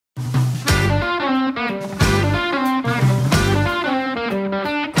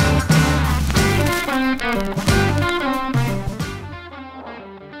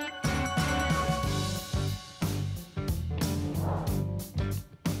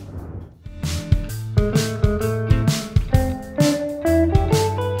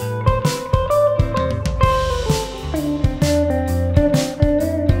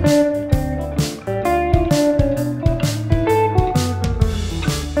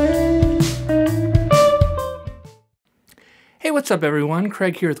Hey, what's up everyone?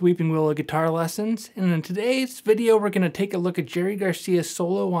 Craig here with Weeping Willow Guitar Lessons, and in today's video we're going to take a look at Jerry Garcia's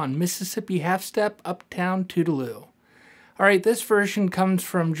solo on Mississippi Half-Step Uptown Toodeloo. Alright, this version comes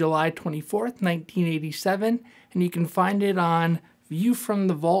from July 24th, 1987, and you can find it on View from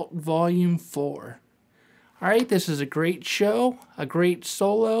the Vault Volume 4. Alright, this is a great show, a great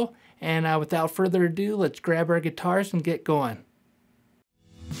solo, and without further ado, let's grab our guitars and get going.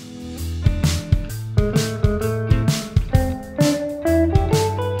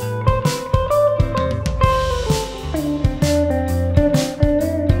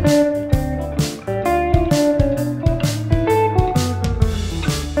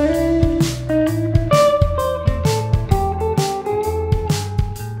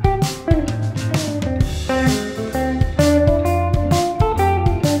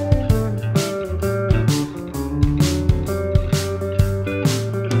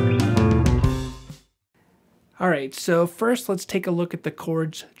 Alright, so first let's take a look at the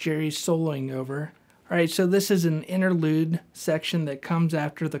chords Jerry's soloing over. Alright, so this is an interlude section that comes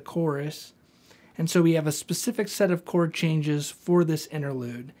after the chorus. And so we have a specific set of chord changes for this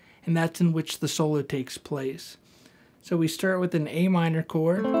interlude, and that's in which the solo takes place. So we start with an A minor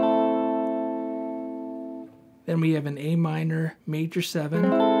chord, then we have an A minor major 7,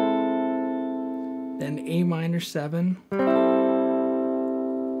 then A minor 7,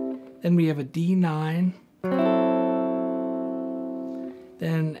 then we have a D9,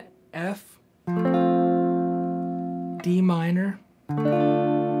 then F, D minor,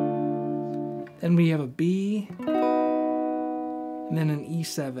 then we have a B, and then an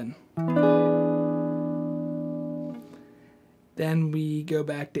E7. Then we go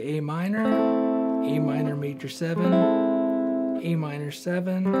back to A minor major 7, A minor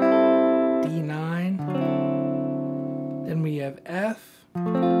 7, D9, then we have F,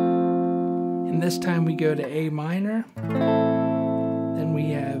 and this time we go to A minor, then we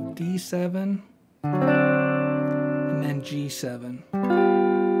have D7, and then G7.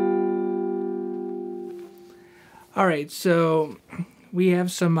 Alright, so we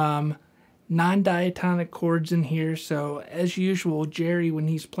have some non-diatonic chords in here. So as usual, Jerry, when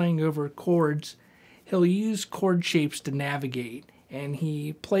he's playing over chords, he'll use chord shapes to navigate, and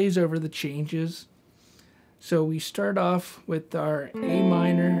he plays over the changes. So we start off with our A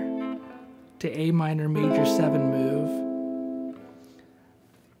minor to A minor major 7 move.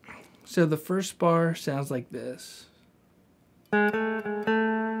 So the first bar sounds like this.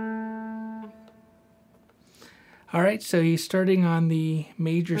 Alright, so he's starting on the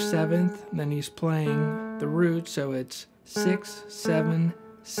major 7th, and then he's playing the root, so it's 6, 7,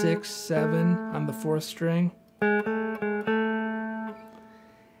 6, 7 on the 4th string.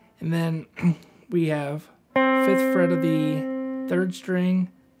 And then we have 5th fret of the 3rd string,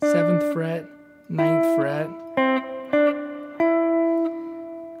 7th fret, 9th fret.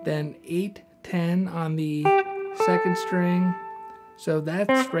 Then 8, 10 on the 2nd string, so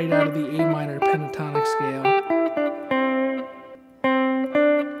that's right out of the A minor pentatonic scale.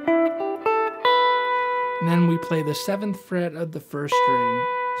 And then we play the 7th fret of the 1st string,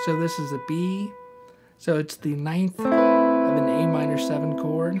 so this is a B, so it's the 9th of an A minor 7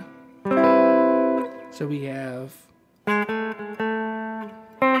 chord. So we have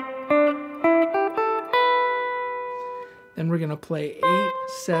then we're going to play 8,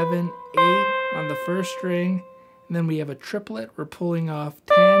 7, 8 on the 1st string, and then we have a triplet. We're pulling off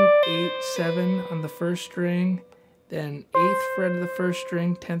 10, 8, 7 on the 1st string, then 8th fret of the 1st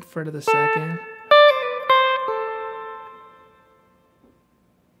string, 10th fret of the 2nd.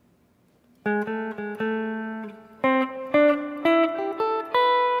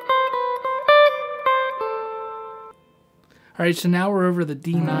 Alright, so now we're over the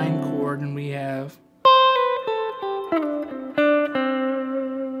D9 chord, and we have,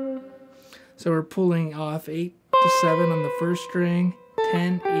 so we're pulling off 8 to 7 on the 1st string,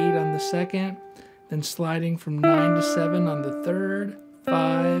 10, 8 on the 2nd, then sliding from 9 to 7 on the 3rd,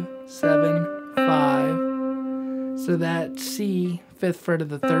 5, 7, 5. So that C, 5th fret of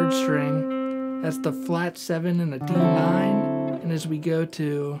the 3rd string, that's the flat 7 and a D9, and as we go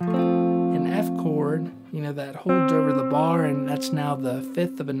to an F chord, you know, that holds over the bar, and that's now the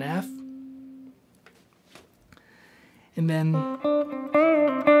 5th of an F. And then,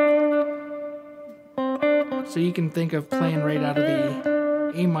 so you can think of playing right out of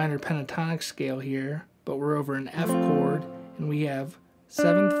the A minor pentatonic scale here, but we're over an F chord, and we have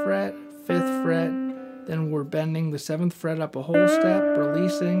 7th fret, 5th fret, then we're bending the 7th fret up a whole step,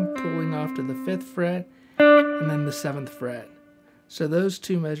 releasing, pulling off to the 5th fret, and then the 7th fret. So those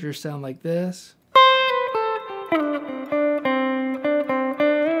two measures sound like this.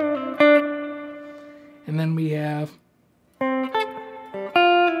 And then we have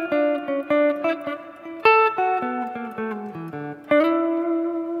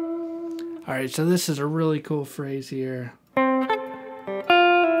Alright, so this is a really cool phrase here.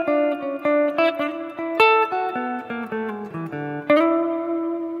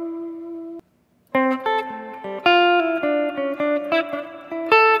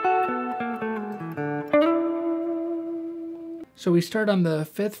 So we start on the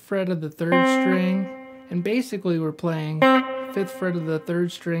 5th fret of the 3rd string, and basically we're playing 5th fret of the 3rd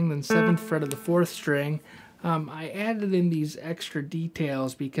string, then 7th fret of the 4th string. I added in these extra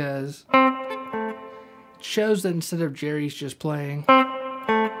details because it shows that instead of Jerry's just playing,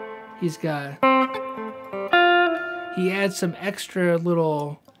 he adds some extra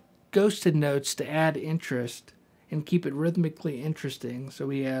little ghosted notes to add interest and keep it rhythmically interesting. So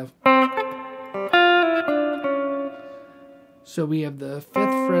we have the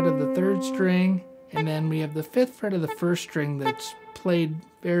 5th fret of the 3rd string, and then we have the 5th fret of the 1st string that's played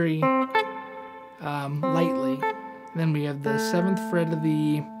very lightly. And then we have the 7th fret of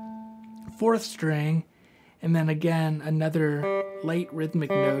the 4th string, and then again another light rhythmic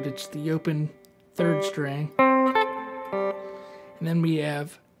note. It's the open 3rd string. And then we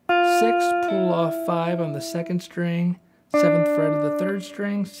have 6 pull off 5 on the 2nd string, 7th fret of the 3rd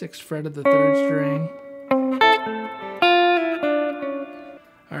string, 6th fret of the 3rd string.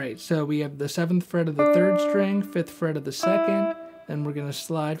 Alright, so we have the 7th fret of the 3rd string, 5th fret of the 2nd, then we're going to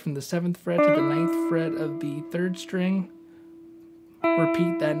slide from the 7th fret to the 9th fret of the 3rd string,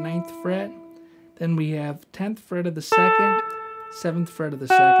 repeat that 9th fret, then we have 10th fret of the 2nd, 7th fret of the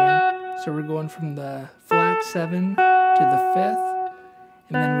 2nd, so we're going from the flat 7 to the 5th,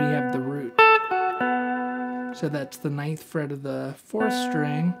 and then we have the root. So that's the 9th fret of the 4th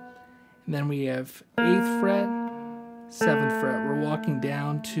string, and then we have 8th fret, 7th fret. We're walking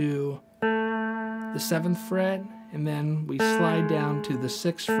down to the 7th fret, and then we slide down to the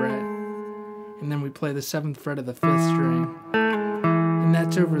 6th fret, and then we play the 7th fret of the 5th string. And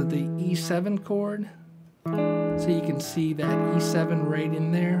that's over the E7 chord. So you can see that E7 right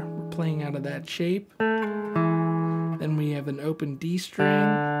in there. We're playing out of that shape. Then we have an open D string.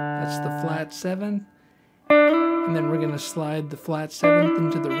 That's the flat 7th. And then we're going to slide the flat 7th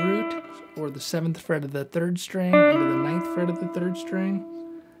into the root, or the 7th fret of the 3rd string into the 9th fret of the 3rd string.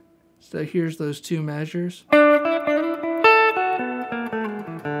 So here's those two measures.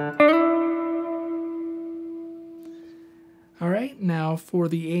 Alright, now for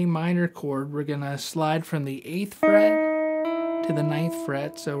the A minor chord, we're going to slide from the 8th fret to the 9th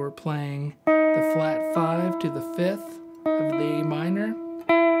fret. So we're playing the flat 5 to the 5th of the A minor,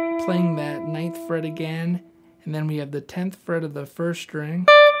 playing that 9th fret again, and then we have the 10th fret of the 1st string.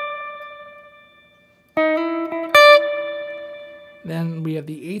 Then we have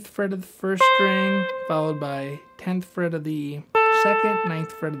the 8th fret of the 1st string, followed by 10th fret of the 2nd,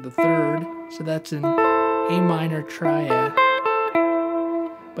 9th fret of the 3rd. So that's an A minor triad.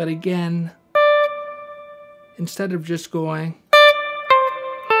 But again, instead of just going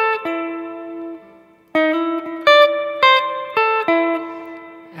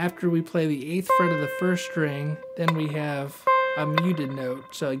after we play the 8th fret of the 1st string, then we have a muted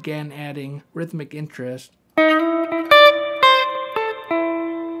note. So again, adding rhythmic interest.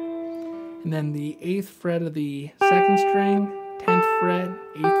 And then the 8th fret of the 2nd string, 10th fret,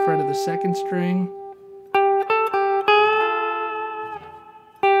 8th fret of the 2nd string.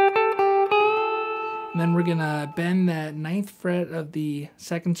 And then we're going to bend that 9th fret of the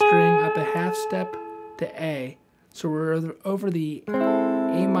 2nd string up a half step to A. So we're over the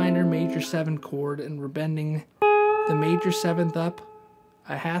A minor major 7 chord, and we're bending the major 7th up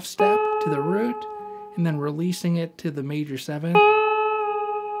a half step to the root, and then releasing it to the major 7.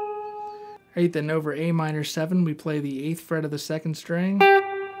 Right, then over A minor 7, we play the 8th fret of the 2nd string.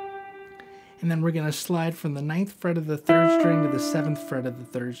 And then we're going to slide from the 9th fret of the 3rd string to the 7th fret of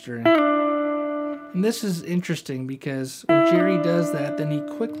the 3rd string. And this is interesting because when Jerry does that, then he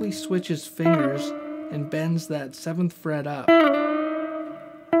quickly switches fingers and bends that 7th fret up.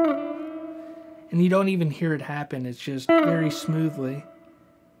 And you don't even hear it happen, it's just very smoothly.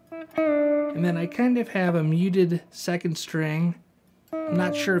 And then I kind of have a muted 2nd string. I'm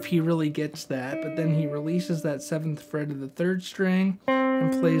not sure if he really gets that, but then he releases that 7th fret of the 3rd string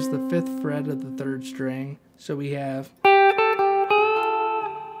and plays the 5th fret of the 3rd string. So we have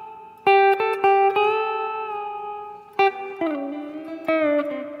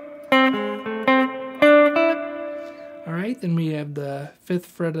then we have the 5th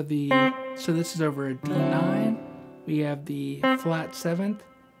fret of the, so this is over a D9. We have the flat 7th,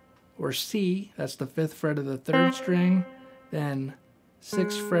 or C, that's the 5th fret of the 3rd string, then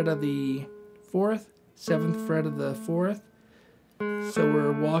 6th fret of the 4th, 7th fret of the 4th. So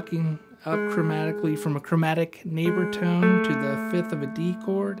we're walking up chromatically from a chromatic neighbor tone to the 5th of a D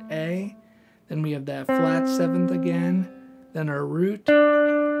chord, A, Then we have that flat 7th again, then our root,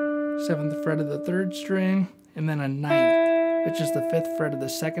 7th fret of the 3rd string, and then a 9th, which is the 5th fret of the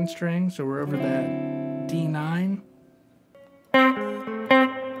 2nd string, so we're over that D9.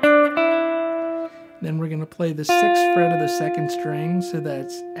 Then we're going to play the 6th fret of the 2nd string, so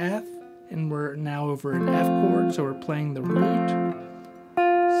that's F, and we're now over an F chord, so we're playing the root.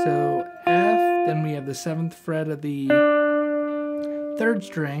 So F, then we have the 7th fret of the 3rd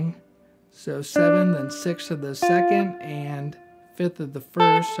string, so 7, then 6 of the 2nd, and 5th of the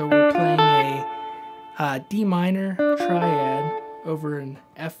 1st, so we're playing a D minor triad over an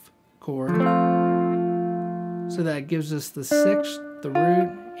F chord. So that gives us the 6th, the root,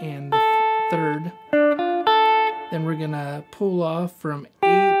 and the 3rd. Then we're going to pull off from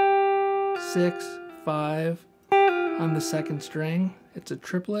 8, 6, 5 on the 2nd string. It's a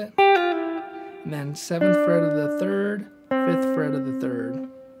triplet. And then 7th fret of the 3rd, 5th fret of the 3rd.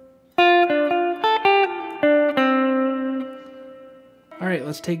 Alright,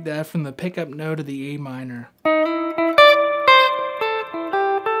 let's take that from the pickup note of the A minor.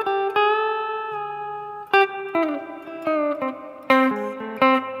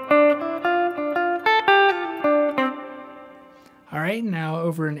 Alright, now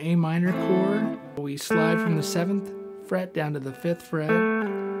over an A minor chord, we slide from the 7th fret down to the 5th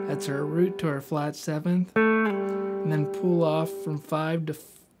fret. That's our root to our flat 7th. And then pull off from 5 to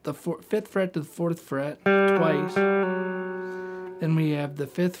the 5th fret to the 4th fret twice. Then we have the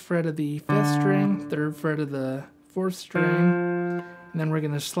 5th fret of the 5th string, 3rd fret of the 4th string. And then we're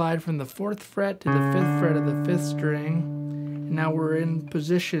going to slide from the 4th fret to the 5th fret of the 5th string. And now we're in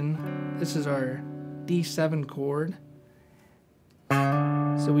position. This is our D7 chord.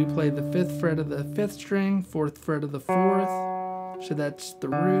 So we play the 5th fret of the 5th string, 4th fret of the 4th. So that's the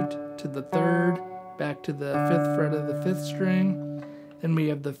root to the 3rd, back to the 5th fret of the 5th string. Then we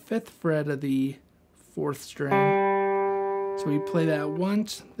have the 5th fret of the 4th string. So we play that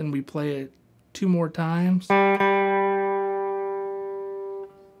once, then we play it 2 more times.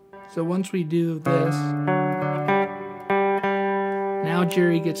 So once we do this, now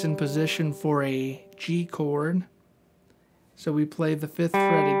Jerry gets in position for a G chord. So we play the 5th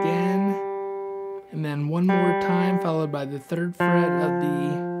fret again, and then 1 more time, followed by the 3rd fret of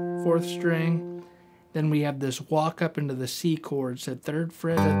the 4th string. Then we have this walk up into the C chord. So 3rd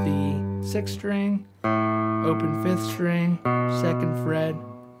fret of the 6th string, open 5th string, 2nd fret,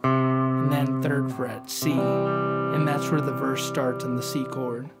 and then 3rd fret, C. And that's where the verse starts in the C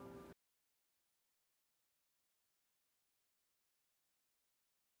chord.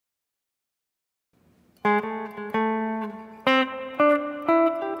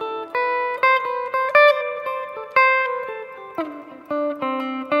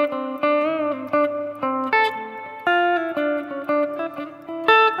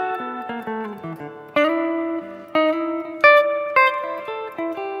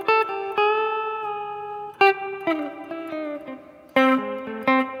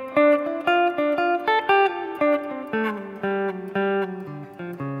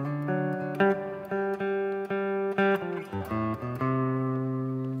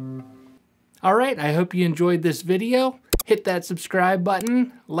 Alright, I hope you enjoyed this video. Hit that subscribe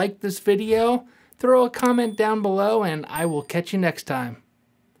button, like this video, throw a comment down below, and I will catch you next time.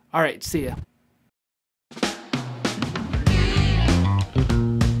 Alright, see ya.